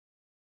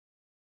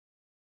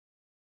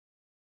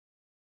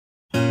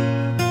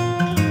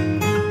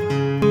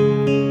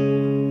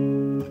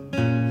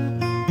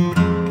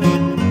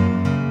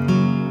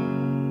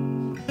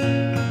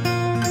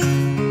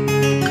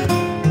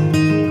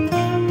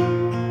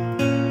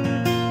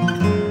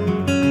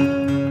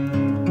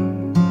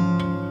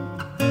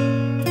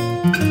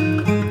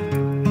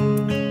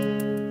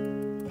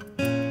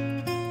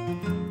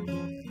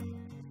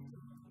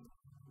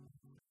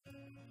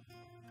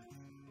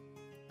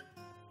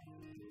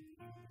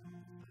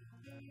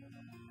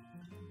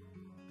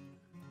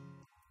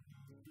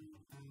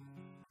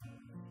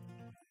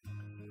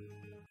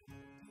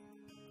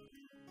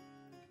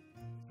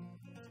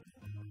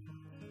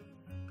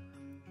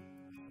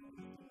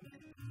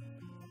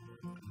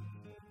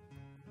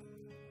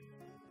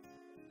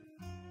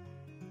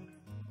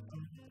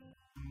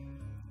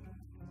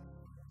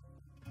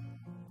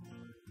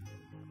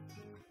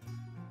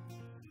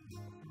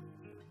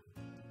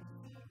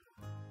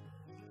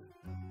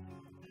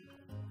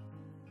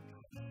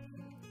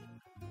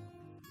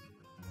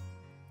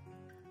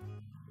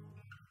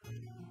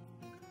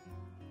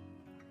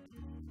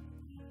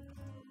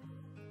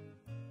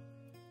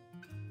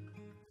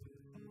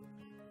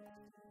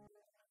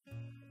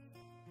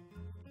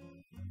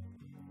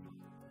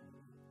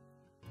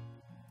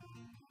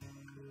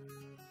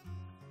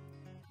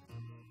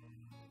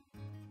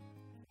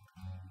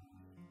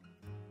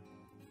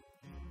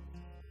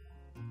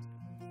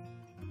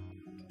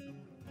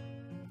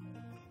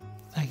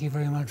Thank you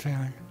very much,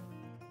 Aaron.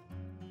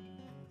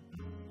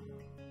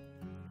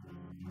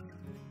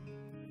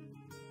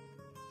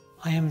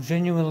 I am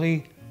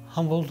genuinely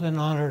humbled and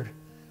honored.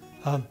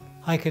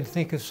 I can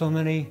think of so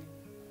many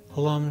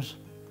alums,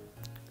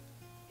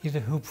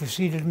 either who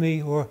preceded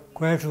me or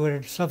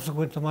graduated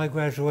subsequent to my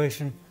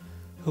graduation,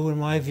 who in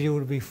my view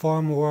would be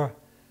far more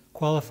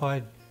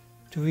qualified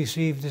to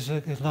receive this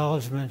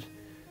acknowledgement.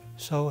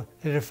 So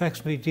it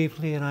affects me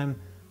deeply, and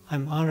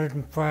I'm honored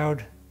and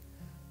proud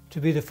to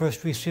be the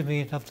first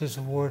recipient of this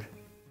award.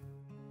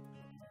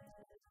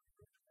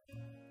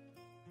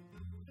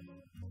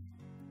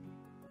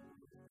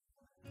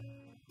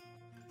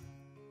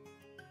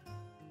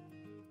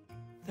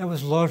 That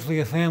was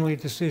largely a family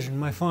decision.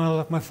 My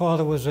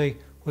father was a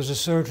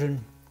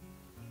surgeon,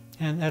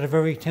 and at a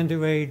very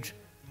tender age,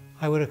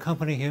 I would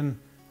accompany him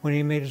when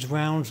he made his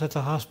rounds at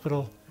the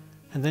hospital,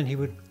 and then he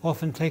would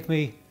often take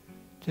me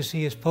to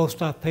see his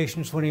post-op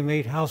patients when he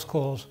made house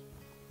calls.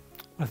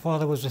 My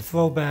father was a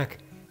throwback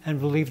and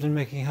believed in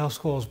making house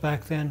calls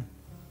back then,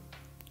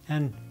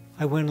 and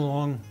I went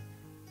along,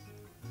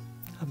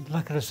 I'm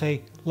not going to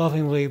say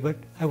lovingly, but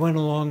I went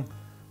along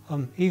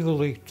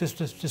eagerly just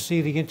to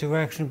see the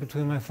interaction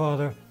between my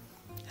father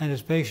and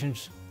his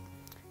patients.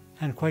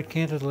 And quite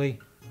candidly,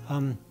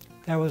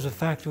 that was a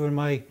factor in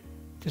my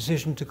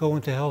decision to go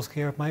into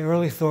healthcare. My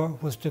early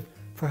thought was to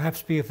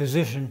perhaps be a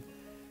physician,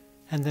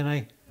 and then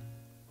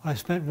I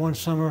spent one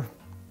summer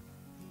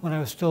when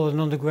I was still an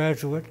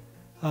undergraduate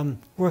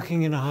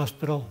working in a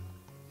hospital,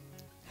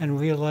 and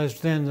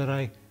realized then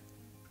that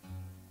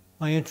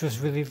my interest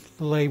really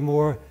lay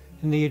more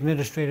in the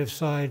administrative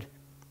side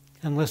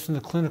and less in the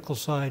clinical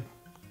side.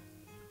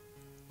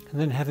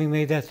 And then, having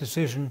made that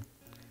decision,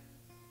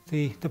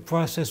 the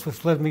process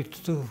which led me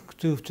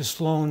to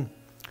Sloan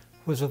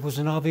was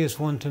an obvious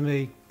one to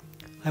me.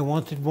 I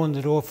wanted one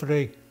that offered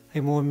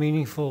a more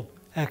meaningful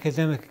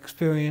academic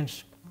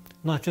experience,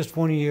 not just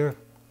 1 year,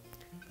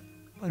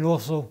 but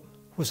also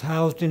was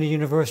housed in a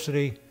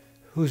university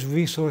whose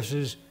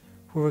resources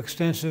were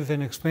extensive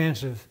and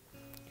expansive.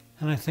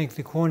 And I think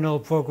the Cornell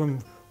program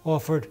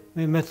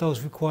met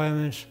those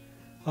requirements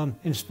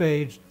in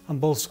spades on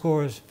both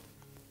scores.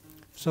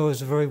 So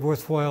it's a very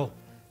worthwhile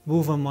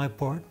move on my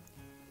part.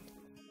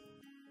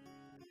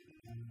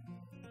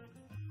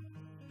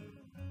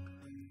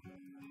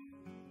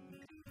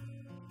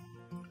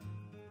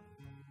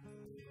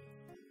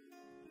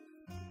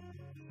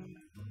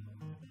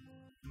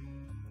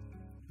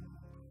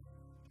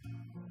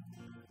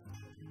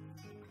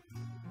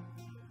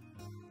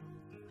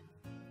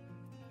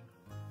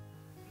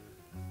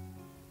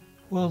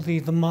 Well,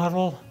 the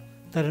model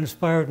that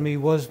inspired me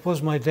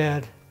was my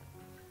dad.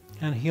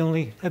 And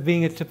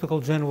being a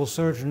typical general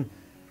surgeon,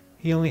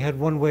 he only had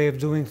one way of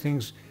doing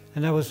things,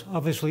 and that was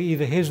obviously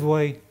either his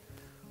way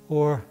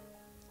or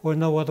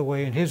no other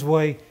way. And his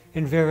way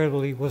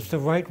invariably was the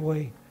right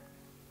way.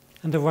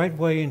 And the right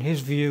way in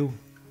his view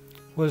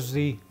was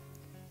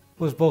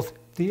both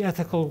the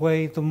ethical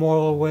way, the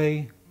moral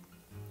way,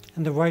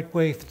 and the right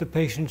way for the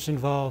patients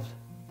involved.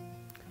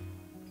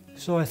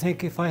 So I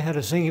think if I had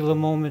a singular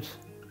moment,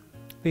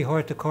 it'd be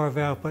hard to carve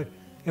out, but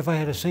if I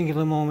had a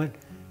singular moment,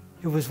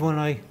 it was when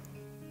I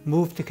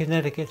moved to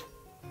Connecticut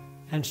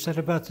and set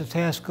about the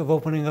task of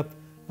opening up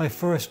my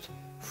first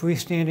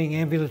freestanding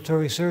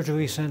ambulatory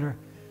surgery center.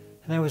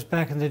 And that was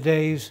back in the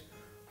days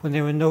when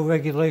there were no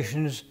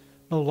regulations,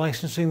 no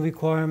licensing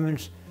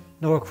requirements,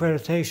 no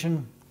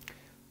accreditation.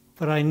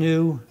 But I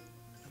knew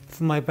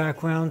from my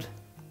background,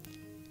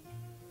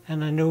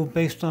 and I knew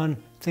based on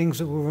things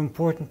that were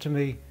important to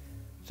me,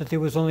 that there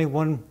was only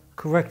one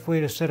correct way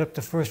to set up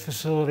the first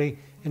facility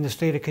in the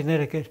state of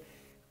Connecticut.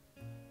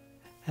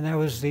 And that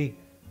was the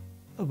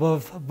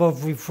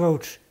above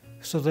reproach,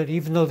 so that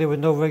even though there were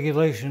no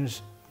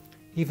regulations,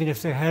 even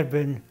if there had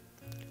been,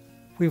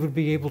 we would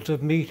be able to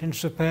meet and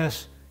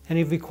surpass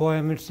any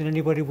requirements that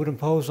anybody would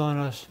impose on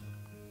us.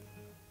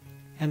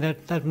 And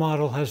that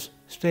model has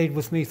stayed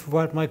with me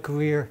throughout my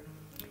career.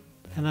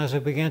 And as I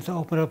began to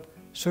open up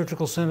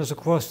surgical centers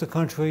across the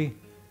country,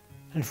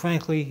 and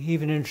frankly,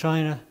 even in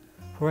China,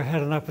 where I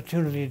had an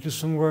opportunity to do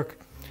some work,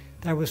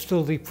 that was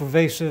still the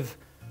pervasive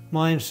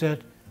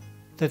mindset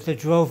that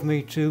drove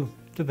me to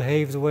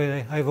behave the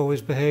way I've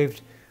always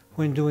behaved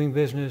when doing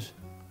business.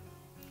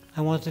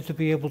 I wanted to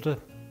be able to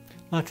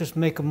not just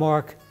make a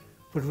mark,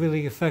 but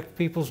really affect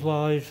people's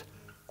lives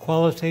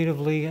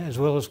qualitatively as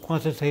well as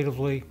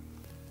quantitatively,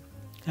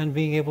 and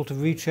being able to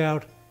reach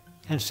out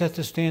and set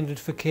the standard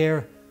for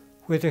care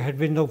where there had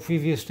been no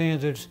previous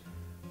standards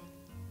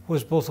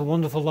was both a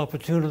wonderful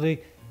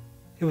opportunity.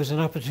 It was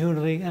an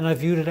opportunity, and I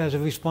viewed it as a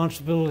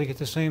responsibility at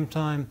the same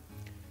time.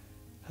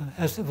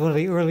 As one of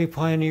the early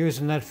pioneers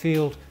in that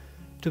field,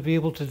 to be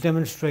able to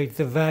demonstrate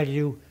the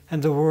value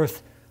and the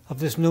worth of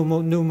this new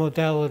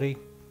modality,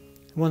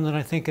 one that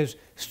I think has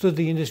stood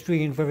the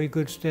industry in very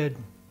good stead.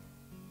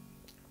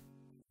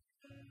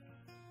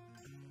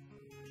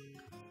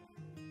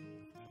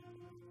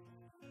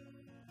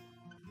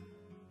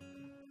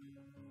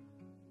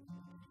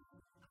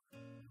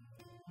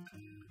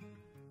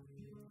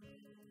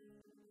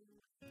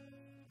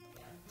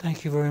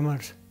 Thank you very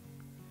much.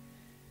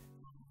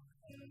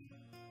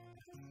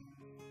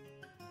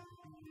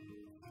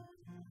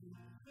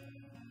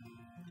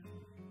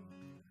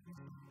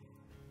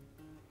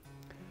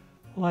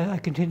 Well, I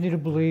continue to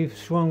believe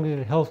strongly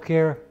that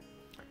healthcare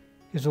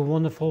is a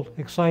wonderful,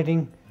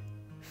 exciting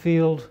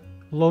field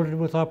loaded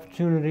with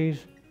opportunities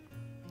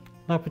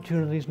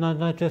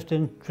not just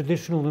in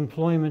traditional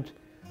employment,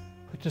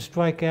 but to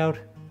strike out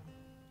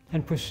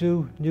and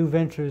pursue new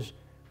ventures,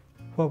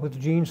 what with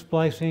gene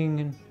splicing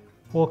and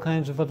all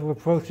kinds of other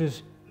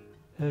approaches,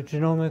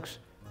 genomics,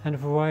 and a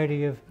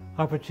variety of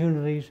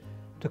opportunities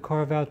to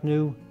carve out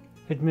new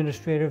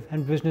administrative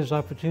and business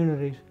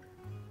opportunities.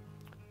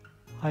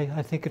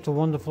 I think it's a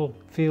wonderful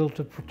field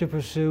to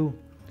pursue,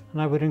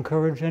 and I would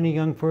encourage any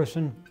young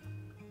person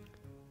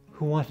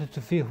who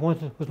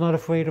was not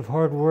afraid of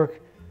hard work,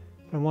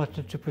 and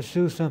wanted to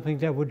pursue something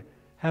that would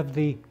have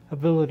the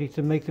ability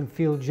to make them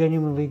feel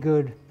genuinely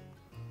good.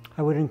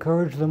 I would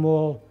encourage them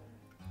all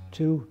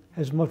to,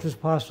 as much as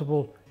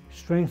possible,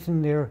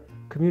 strengthen their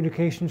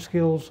communication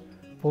skills,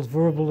 both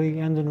verbally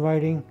and in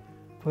writing,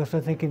 because I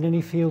think in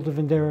any field of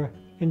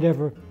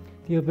endeavor,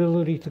 the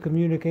ability to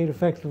communicate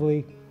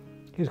effectively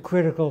is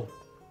critical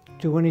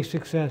to any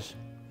success.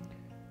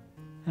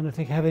 And I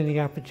think having the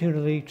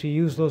opportunity to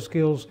use those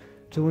skills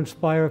to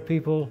inspire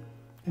people,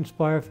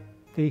 inspire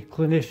the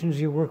clinicians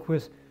you work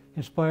with,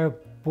 inspire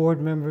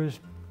board members,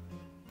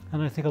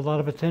 and I think a lot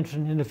of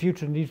attention in the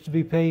future needs to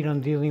be paid on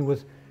dealing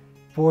with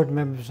board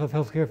members of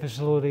healthcare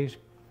facilities,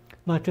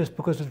 not just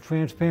because of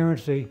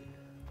transparency,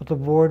 but the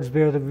boards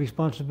bear the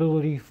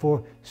responsibility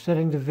for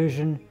setting the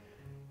vision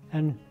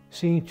and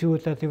seeing to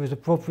it that there is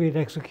appropriate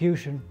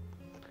execution.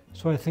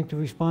 So I think the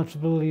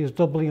responsibility is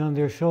doubly on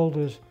their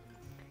shoulders,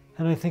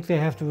 and I think they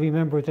have to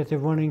remember that they're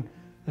running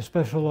a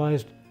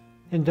specialized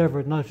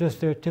endeavor, not just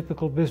their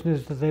typical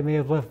business that they may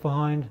have left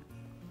behind.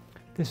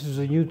 This is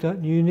a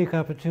unique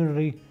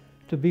opportunity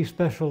to be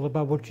special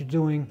about what you're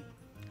doing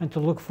and to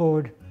look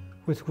forward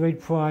with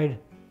great pride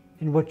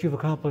in what you've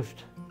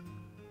accomplished.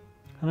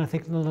 And I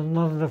think not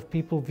enough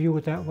people view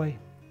it that way.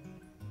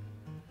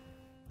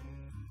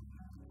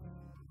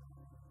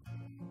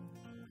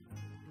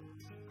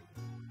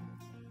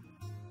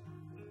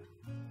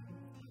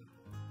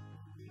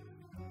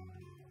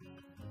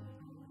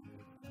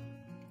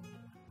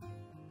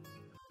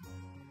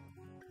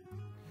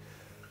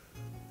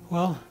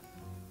 Well,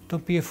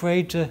 don't be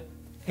afraid to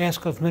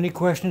ask of many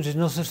questions. There's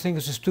no such thing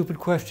as a stupid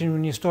question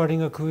when you're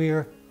starting a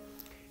career.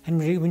 And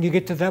when you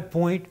get to that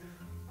point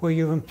where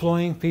you're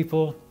employing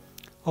people,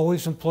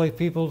 always employ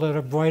people that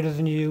are brighter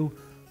than you,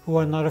 who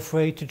are not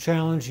afraid to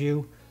challenge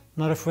you,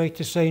 not afraid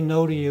to say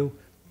no to you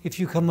if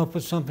you come up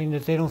with something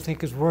that they don't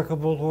think is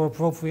workable or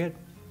appropriate.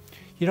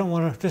 You don't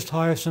want to just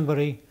hire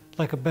somebody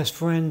like a best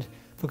friend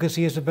because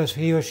he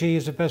or she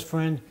is the best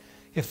friend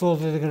if all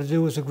they're going to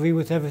do is agree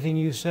with everything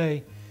you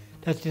say.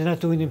 That they're not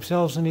doing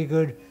themselves any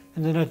good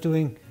and they're not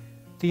doing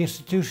the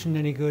institution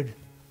any good.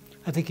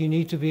 I think you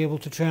need to be able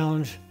to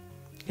challenge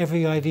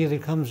every idea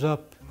that comes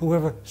up,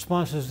 whoever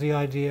sponsors the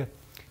idea,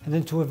 and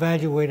then to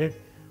evaluate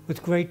it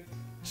with great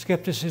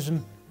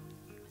skepticism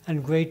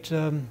and great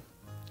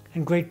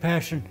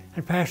passion.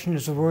 And passion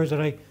is a word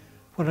that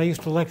when I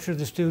used to lecture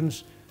the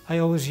students, I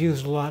always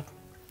used a lot.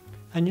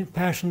 And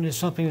passion is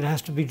something that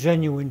has to be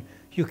genuine.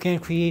 You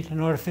can't create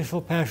an artificial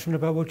passion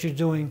about what you're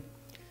doing.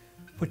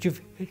 But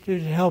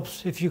it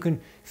helps if you can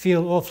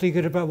feel awfully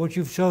good about what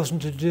you've chosen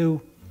to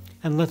do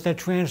and let that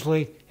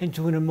translate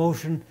into an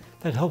emotion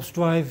that helps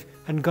drive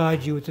and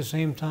guide you at the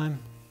same time.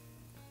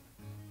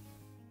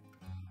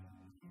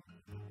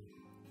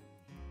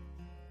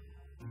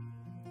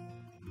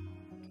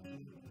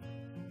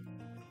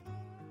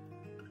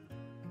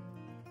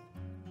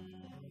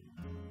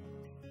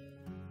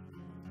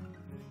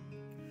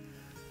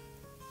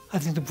 I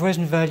think the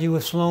present value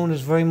of Sloan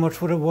is very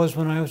much what it was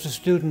when I was a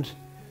student.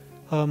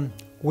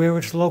 Where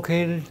it's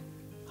located,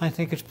 I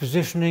think its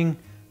positioning,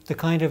 the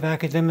kind of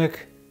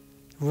academic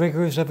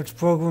rigors of its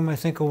program, I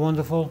think are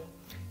wonderful.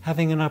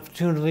 Having an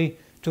opportunity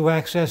to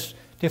access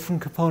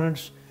different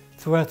components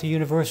throughout the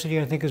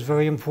university, I think is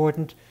very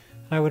important.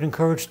 I would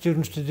encourage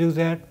students to do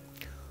that.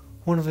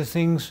 One of the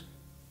things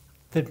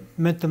that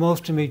meant the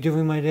most to me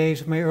during my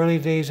early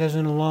days as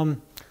an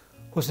alum,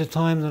 was the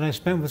time that I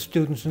spent with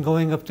students and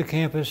going up to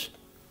campus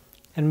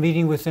and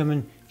meeting with them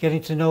and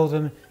getting to know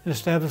them and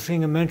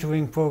establishing a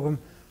mentoring program.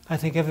 I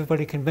think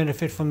everybody can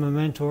benefit from a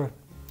mentor,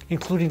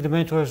 including the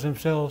mentors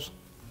themselves.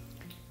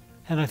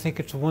 And I think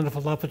it's a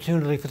wonderful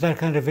opportunity for that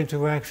kind of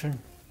interaction.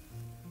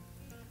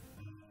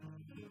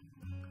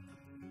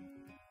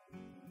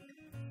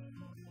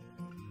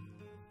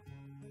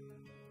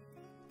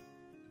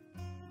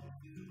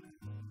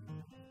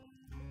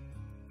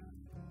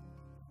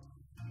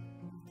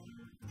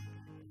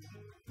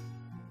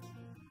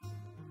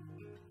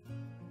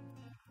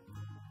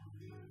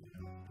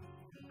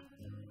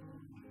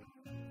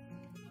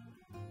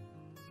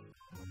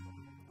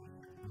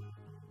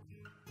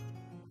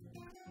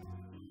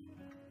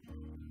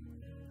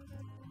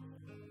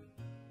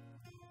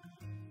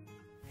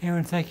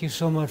 Aaron, thank you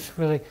so much,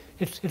 really.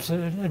 It's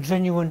a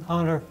genuine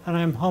honor, and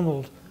I'm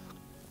humbled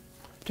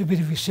to be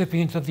the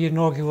recipient of the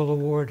inaugural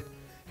award.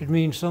 It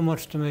means so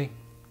much to me.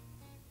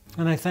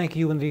 And I thank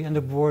you and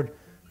the board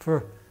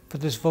for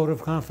this vote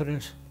of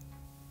confidence.